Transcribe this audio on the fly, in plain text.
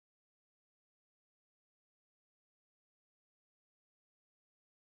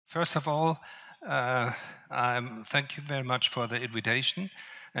First of all, thank you very much for the invitation,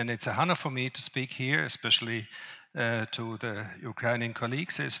 and it's a honor for me to speak here, especially to the Ukrainian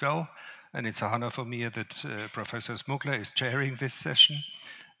colleagues as well. And it's a honor for me that Professor Smugler is chairing this session.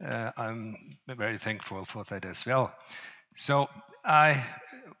 I'm very thankful for that as well. So I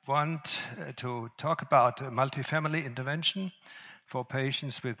want to talk about multifamily intervention for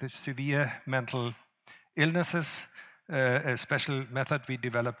patients with severe mental illnesses, a special method we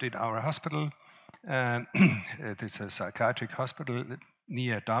developed in our hospital. It's a psychiatric hospital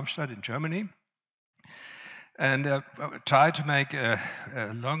near Darmstadt in Germany. And try to make a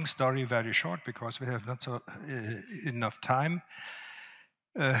long story very short because we have not so enough time.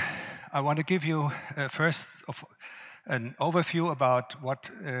 I want to give you first an overview about what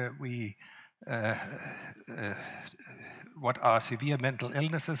are severe mental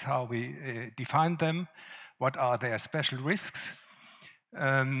illnesses, how we define them, what are their special risks,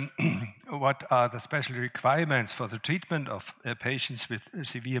 what are the special requirements for the treatment of patients with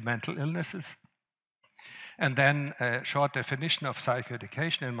severe mental illnesses, and then a short definition of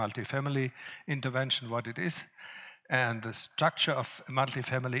psychoeducation and multifamily intervention, what it is, and the structure of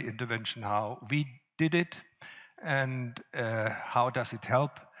multifamily intervention, how we did it, and how does it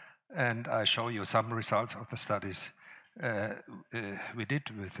help. And I show you some results of the studies we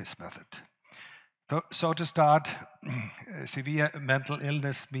did with this method. So to start, severe mental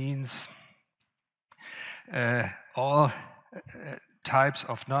illness means all types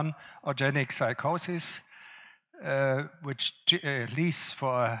of non-organic psychosis, which leads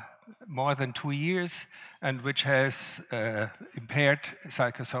for more than 2 years and which has impaired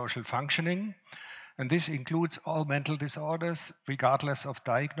psychosocial functioning. And this includes all mental disorders, regardless of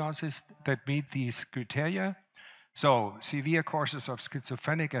diagnosis, that meet these criteria. So severe courses of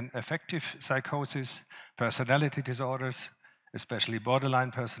schizophrenic and affective psychosis, personality disorders, especially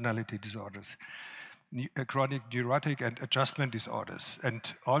borderline personality disorders, chronic neurotic and adjustment disorders,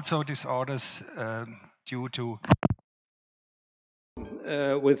 and also disorders due to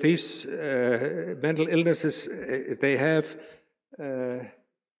with these mental illnesses, they have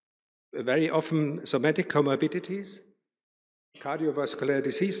very often somatic comorbidities, cardiovascular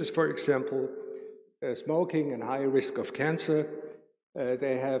diseases, for example, smoking and high risk of cancer.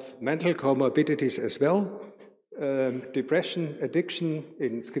 They have mental comorbidities as well, depression, addiction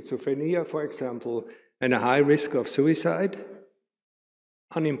in schizophrenia, for example, and a high risk of suicide,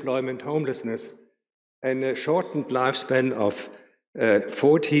 unemployment, homelessness, and a shortened lifespan of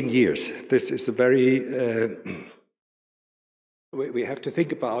 14 years. This is a very, we have to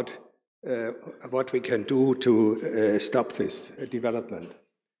think about what we can do to stop this development.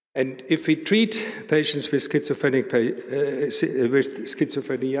 And if we treat patients with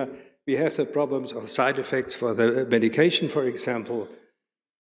schizophrenia, we have the problems of side effects for the medication, for example,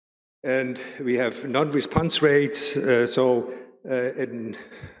 and we have non-response rates. For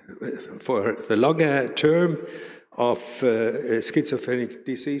the longer term of schizophrenic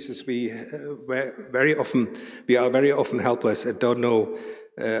diseases, we are very often helpless and don't know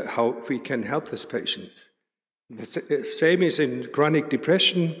how we can help these patients. The same is in chronic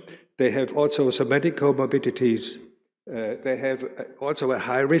depression. They have also somatic comorbidities. They have also a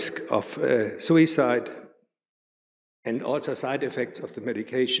high risk of suicide and also side effects of the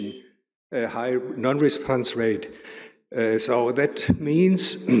medication, a high non-response rate. So that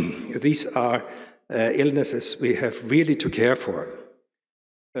means these are illnesses we have really to care for.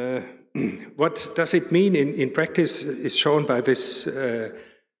 What does it mean in practice is shown by this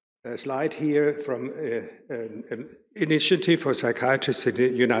slide here from an initiative for psychiatrists in the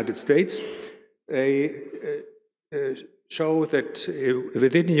United States. They show that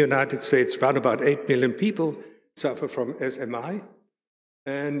within the United States, around about 8 million people suffer from SMI,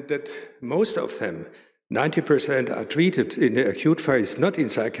 and that most of them, 90%, are treated in the acute phase, not in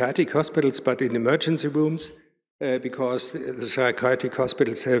psychiatric hospitals, but in emergency rooms, because the psychiatric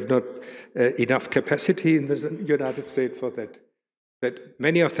hospitals have not enough capacity in the United States for that. But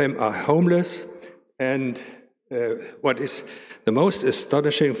many of them are homeless, and what is the most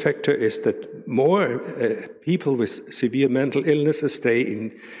astonishing factor is that more people with severe mental illnesses stay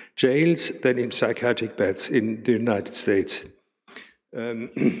in jails than in psychiatric beds in the United States.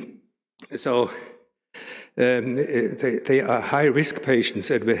 They are high-risk patients,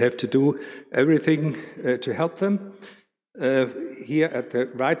 and we have to do everything to help them. Here at the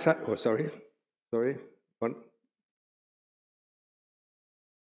right side, one.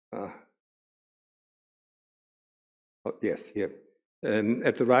 Yes, here.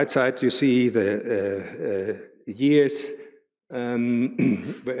 At the right side, you see the years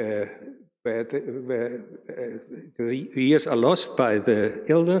where the years are lost by the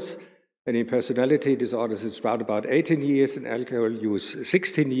illness, and in personality disorders it's around about 18 years, in alcohol use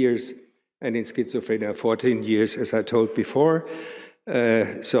 16 years, and in schizophrenia 14 years, as I told before.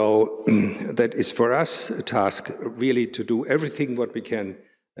 So that is for us a task really to do everything what we can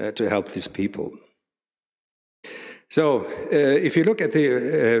to help these people. So if you look at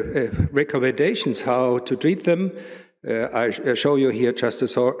the recommendations how to treat them, I show you here just a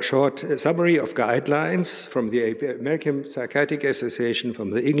short summary of guidelines from the American Psychiatric Association,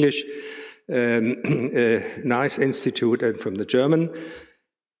 from the English NICE Institute, and from the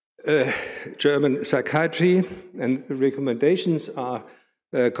German psychiatry. And the recommendations are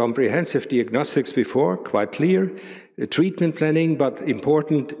comprehensive diagnostics before, quite clear, treatment planning, but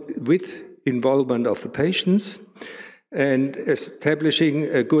important with involvement of the patients, and establishing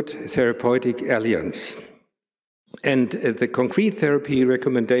a good therapeutic alliance. And the concrete therapy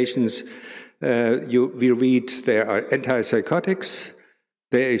recommendations, we read there are antipsychotics,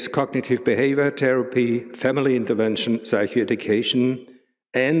 there is cognitive behavior therapy, family intervention, psychoeducation,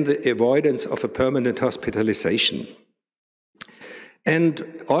 and the avoidance of a permanent hospitalization. And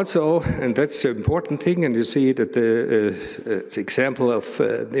also, and that's the important thing, and you see it at the example of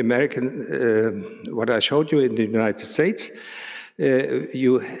the American, what I showed you in the United States,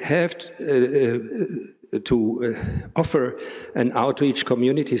 you have to offer an outreach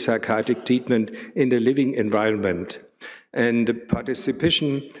community psychiatric treatment in the living environment and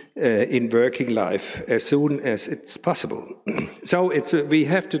participation in working life as soon as it's possible. So we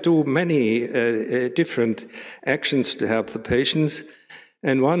have to do many different actions to help the patients.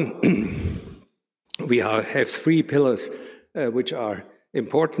 And we have three pillars which are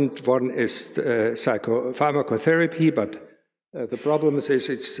important. One is psychopharmacotherapy, but the problem is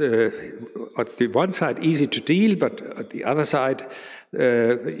it's at the one side easy to deal, but at the other side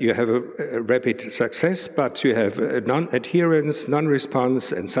you have a rapid success, but you have non-adherence,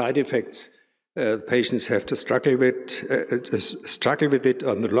 non-response, and side effects. Patients have to struggle with it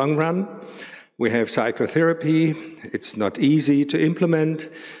on the long run. We have psychotherapy. It's not easy to implement,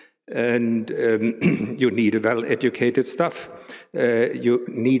 and you need a well-educated staff. You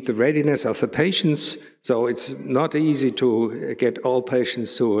need the readiness of the patients, so it's not easy to get all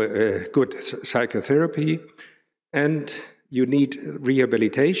patients to good psychotherapy. And you need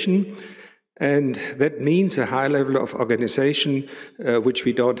rehabilitation, and that means a high level of organization, which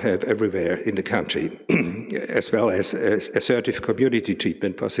we don't have everywhere in the country, as well as assertive community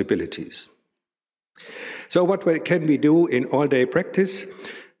treatment possibilities. So what can we do in all-day practice?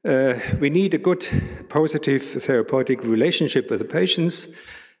 We need a good, positive therapeutic relationship with the patients.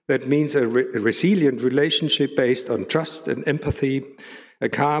 That means a resilient relationship based on trust and empathy, a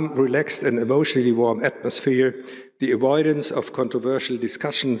calm, relaxed, and emotionally warm atmosphere, the avoidance of controversial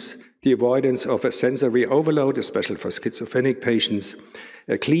discussions, the avoidance of a sensory overload, especially for schizophrenic patients,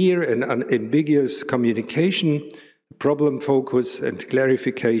 a clear and unambiguous communication, problem focus and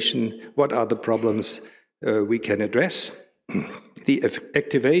clarification. What are the problems we can address? The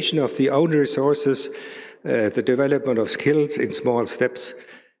activation of the own resources, the development of skills in small steps,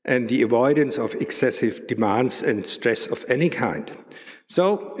 and the avoidance of excessive demands and stress of any kind.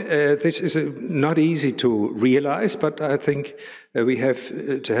 So this is not easy to realize, but I think we have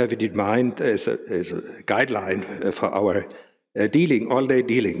to have it in mind as a guideline for our all-day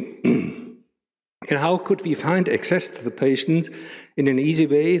dealing. And how could we find access to the patient in an easy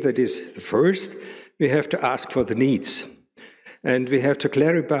way? That is, first, we have to ask for the needs. And we have to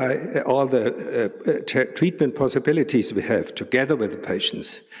clarify all the treatment possibilities we have together with the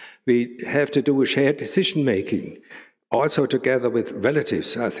patients. We have to do a shared decision-making, also together with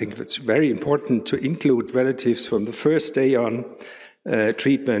relatives. I think it's very important to include relatives from the first day on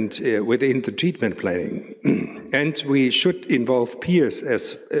treatment within the treatment planning. And we should involve peers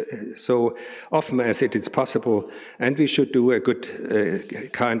as so often as it is possible, and we should do a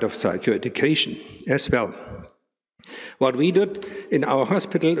good kind of psychoeducation as well. What we did in our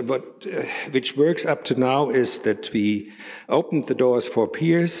hospital, which works up to now, is that we opened the doors for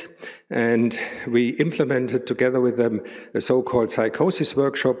peers, and we implemented together with them a so-called psychosis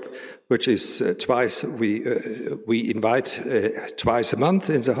workshop, which is we invite twice a month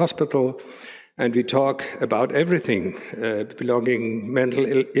in the hospital, and we talk about everything belonging mental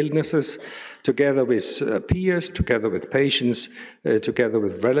illnesses, together with peers, together with patients, together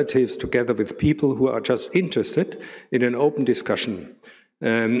with relatives, together with people who are just interested in an open discussion.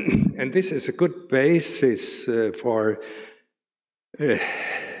 And this is a good basis for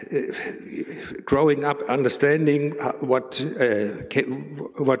growing up, understanding what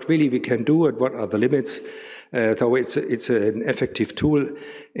really we can do and what are the limits. So it's an effective tool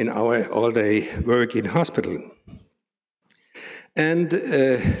in our all-day work in hospital. And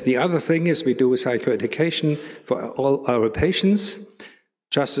the other thing is we do psychoeducation for all our patients.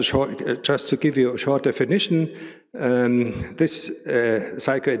 Just to give you a short definition, this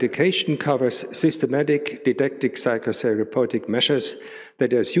psychoeducation covers systematic, didactic psychotherapeutic measures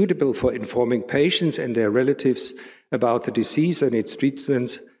that are suitable for informing patients and their relatives about the disease and its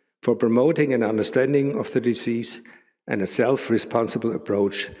treatment, for promoting an understanding of the disease and a self-responsible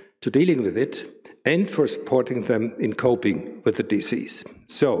approach to dealing with it, and for supporting them in coping with the disease.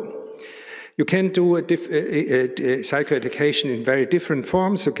 So, you can do psychoeducation in very different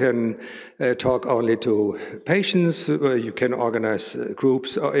forms. You can talk only to patients, or you can organize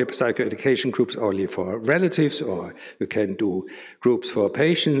groups or psychoeducation groups only for relatives, or you can do groups for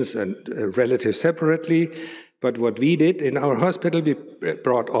patients and relatives separately. But what we did in our hospital, we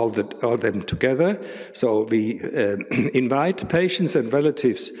brought all them together. So we invite patients and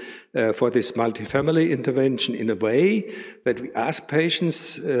relatives for this multifamily intervention in a way that we ask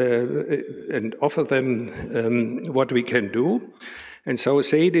patients and offer them what we can do. And so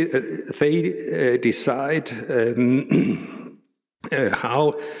they decide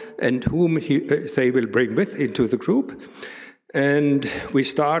how and whom they will bring with into the group. And we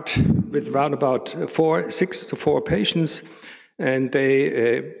start with around about 6 to 4 patients, and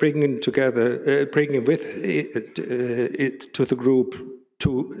they bring in with it to the group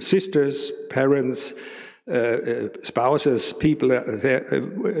 2 sisters, parents, spouses, people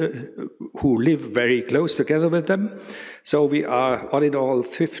who live very close together with them. So we are all in all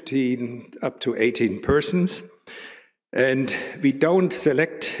 15 up to 18 persons. And we don't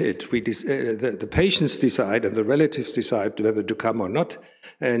select it. The patients decide and the relatives decide whether to come or not.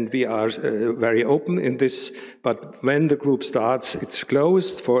 And we are very open in this. But when the group starts, it's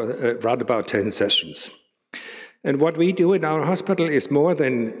closed for around about 10 sessions. And what we do in our hospital is more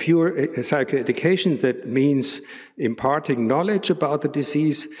than pure psychoeducation. That means imparting knowledge about the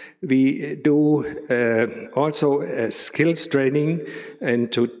disease. We do also skills training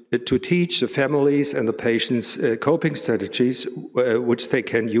and to teach the families and the patients coping strategies which they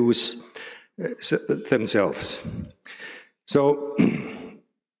can use themselves. So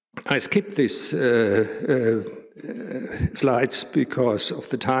I skipped these slides because of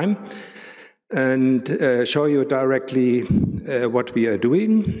the time, and show you directly what we are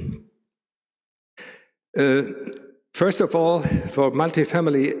doing. First of all, for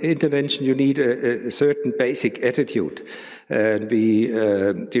multifamily intervention, you need a certain basic attitude. And we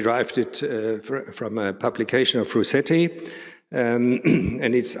derived it from a publication of Rossetti,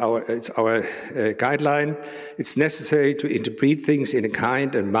 and it's our guideline. It's necessary to interpret things in a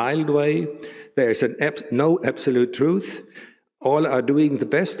kind and mild way. There is no absolute truth. All are doing the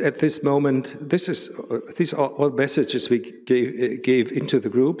best at this moment. These are all messages we gave into the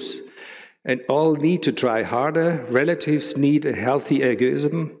groups. And all need to try harder. Relatives need a healthy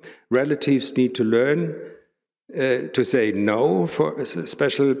egoism. Relatives need to learn to say no for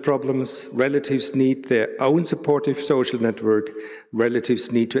special problems. Relatives need their own supportive social network.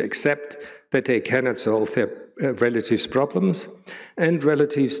 Relatives need to accept that they cannot solve their relatives' problems. And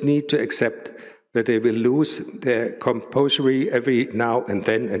relatives need to accept that they will lose their composure every now and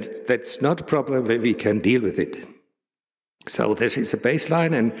then, and that's not a problem where we can deal with it. So this is a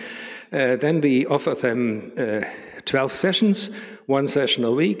baseline, and then we offer them 12 sessions, 1 session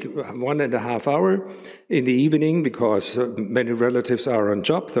a week, 1.5 hours in the evening, because many relatives are on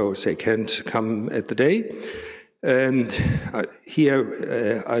job, though they can't come at the day. And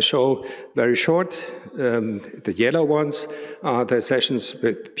here I show very short, the yellow ones are the sessions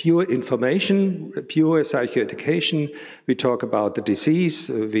with pure information, pure psychoeducation. We talk about the disease,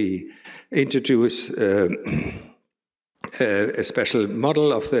 we introduce a special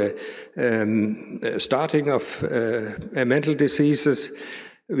model of the starting of mental diseases.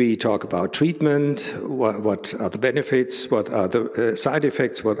 We talk about treatment, what are the benefits, what are the side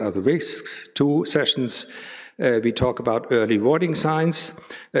effects, what are the risks. 2 sessions. We talk about early warning signs.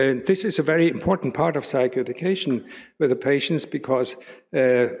 And this is a very important part of psychoeducation with the patients, because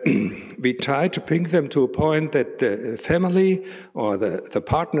we try to bring them to a point that the family or the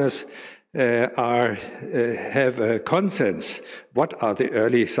partners have a consensus. What are the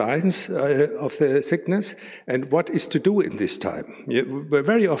early signs of the sickness, and what is to do in this time?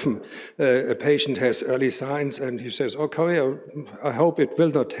 Very often a patient has early signs and he says, okay, I hope it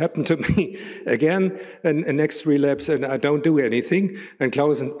will not happen to me again, and next relapse, and I don't do anything, and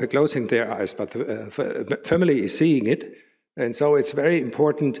closing their eyes. But the family is seeing it, And so it's very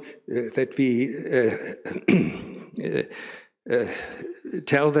important that we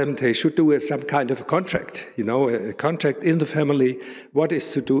tell them they should do some kind of a contract, a contract in the family, what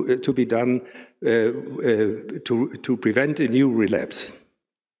is to be done to prevent a new relapse.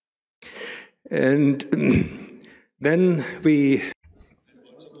 And then we...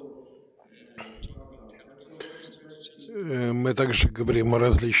 Мы также говорим о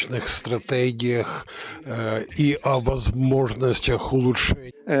различных стратегиях и о возможностях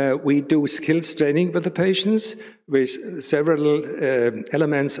улучшения. We do skills training with the patients with several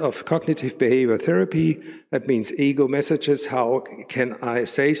elements of cognitive behavior therapy. That means ego messages. How can I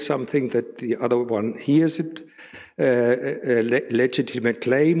say something that the other one hears it? Legitimate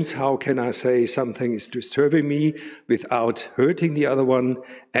claims. How can I say something is disturbing me without hurting the other one?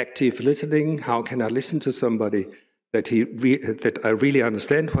 Active listening. How can I listen to somebody that I really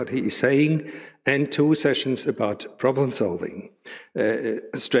understand what he is saying, and 2 sessions about problem-solving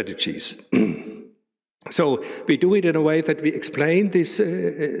strategies. So we do it in a way that we explain these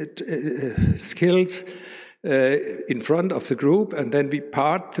skills in front of the group, and then we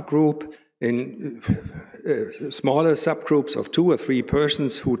part the group in smaller subgroups of 2 or 3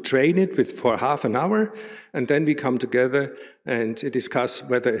 persons who train it for half an hour, and then we come together and discuss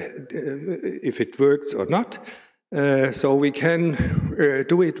whether if it works or not. So we can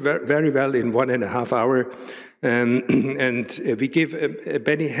do it very well in 1.5 hours, and we give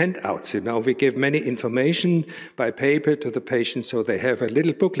many handouts. We give many information by paper to the patients, so they have a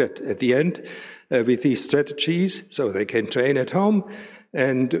little booklet at the end with these strategies, so they can train at home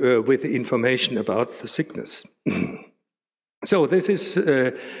and with information about the sickness. So this is,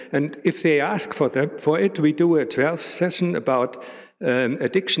 and if they ask for it, we do a 12th session about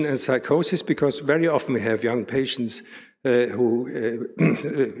addiction and psychosis, because very often we have young patients who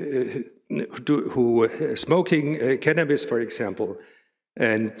smoking cannabis, for example,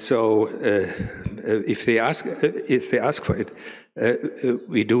 and so if they ask for it,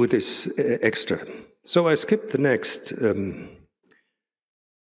 we do this extra. So I skipped the next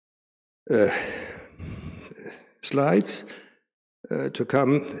slides to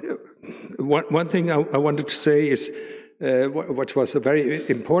come. One thing I wanted to say is, what was a very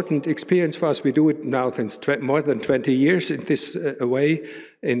important experience for us. We do it now since more than 20 years in this way.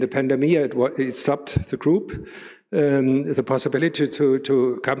 In the pandemic, it stopped the group, the possibility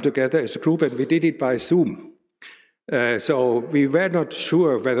to come together as a group, and we did it by Zoom. So we were not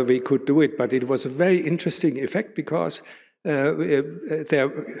sure whether we could do it, but it was a very interesting effect, because there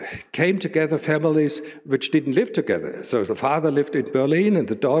came together families which didn't live together. So the father lived in Berlin, and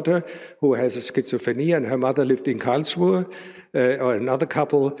the daughter, who has a schizophrenia, and her mother lived in Karlsruhe. Or another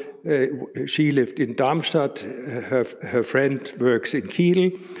couple, she lived in Darmstadt, her friend works in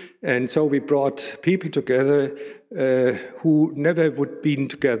Kiel. And so we brought people together who never would been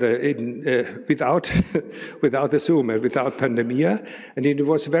together without the Zoom and without pandemia, and it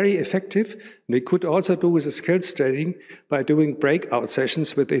was very effective. We could also do the skills training by doing breakout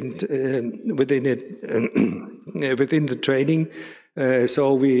sessions within the training.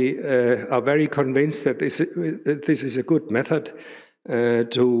 So we are very convinced that this is a good method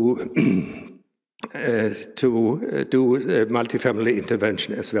to do multifamily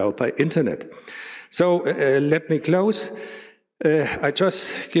intervention as well by internet. So let me close. I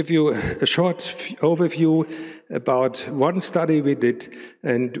just give you a short overview about one study we did,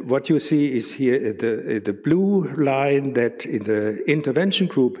 and what you see is here the blue line, that in the intervention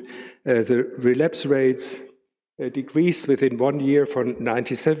group, the relapse rates decreased within 1 year from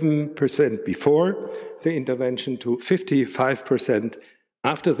 97% before the intervention to 55%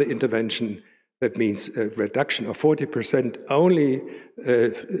 after the intervention. That means a reduction of 40% only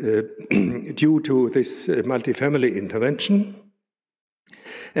due to this multifamily intervention.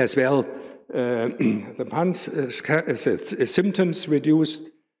 As well, the PANSS symptoms reduced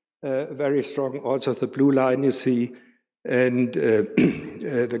very strong, also the blue line you see, and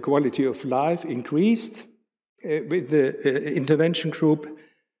the quality of life increased with the intervention group.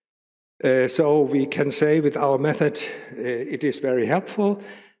 So we can say with our method it is very helpful.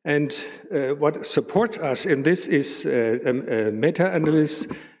 And what supports us in this is a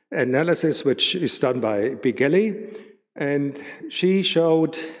meta-analysis which is done by Bigelli, and she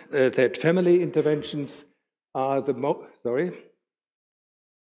showed that family interventions are the most.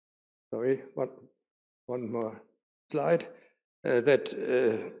 One more slide.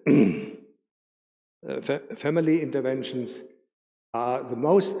 Family interventions are the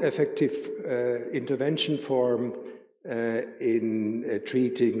most effective intervention form in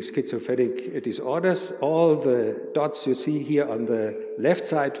treating schizophrenic disorders. All the dots you see here on the left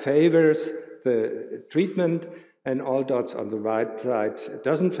side favors the treatment, and all dots on the right side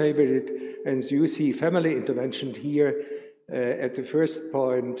doesn't favor it. And you see family intervention here at the first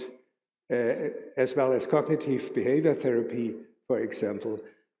point, as well as cognitive behavior therapy, for example.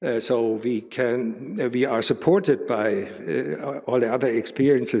 So we are supported by all the other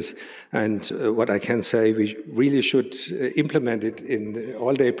experiences, and what I can say, we really should implement it in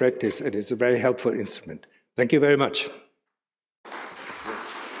all-day practice, and it's a very helpful instrument. Thank you very much.